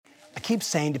keep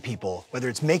saying to people, whether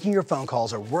it's making your phone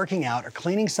calls or working out or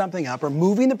cleaning something up or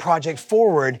moving the project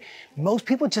forward, most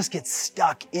people just get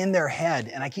stuck in their head.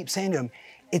 And I keep saying to them,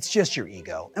 it's just your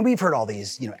ego. And we've heard all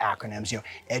these, acronyms,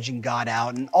 edging God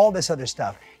out and all this other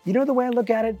stuff. You know the way I look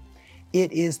at it?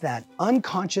 It is that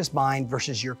unconscious mind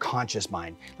versus your conscious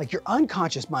mind. Like your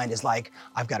unconscious mind is like,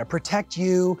 I've got to protect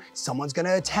you. Someone's going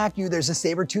to attack you. There's a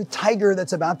saber-toothed tiger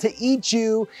that's about to eat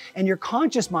you. And your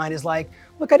conscious mind is like,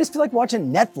 look, I just feel like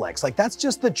watching Netflix. Like that's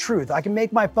just the truth. I can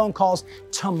make my phone calls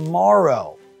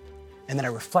tomorrow. And then I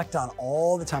reflect on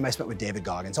all the time I spent with David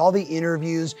Goggins, all the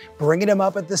interviews, bringing him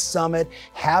up at the summit,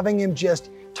 having him just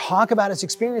talk about his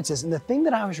experiences. And the thing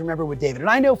that I always remember with David, and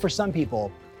I know for some people,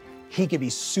 he could be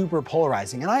super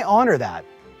polarizing, and I honor that.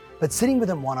 But sitting with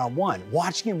him one-on-one,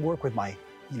 watching him work with my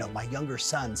younger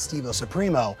son, Steve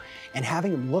Supremo, and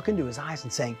having him look into his eyes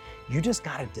and saying, you just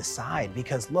gotta decide,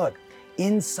 because look,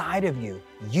 inside of you,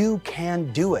 you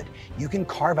can do it. You can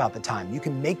carve out the time. You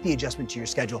can make the adjustment to your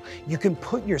schedule. You can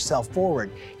put yourself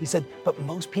forward. He said, but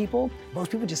most people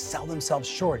just sell themselves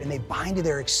short and they buy into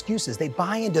their excuses. They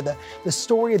buy into the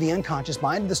story of the unconscious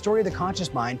mind, the story of the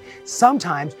conscious mind.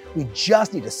 Sometimes we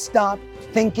just need to stop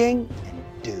thinking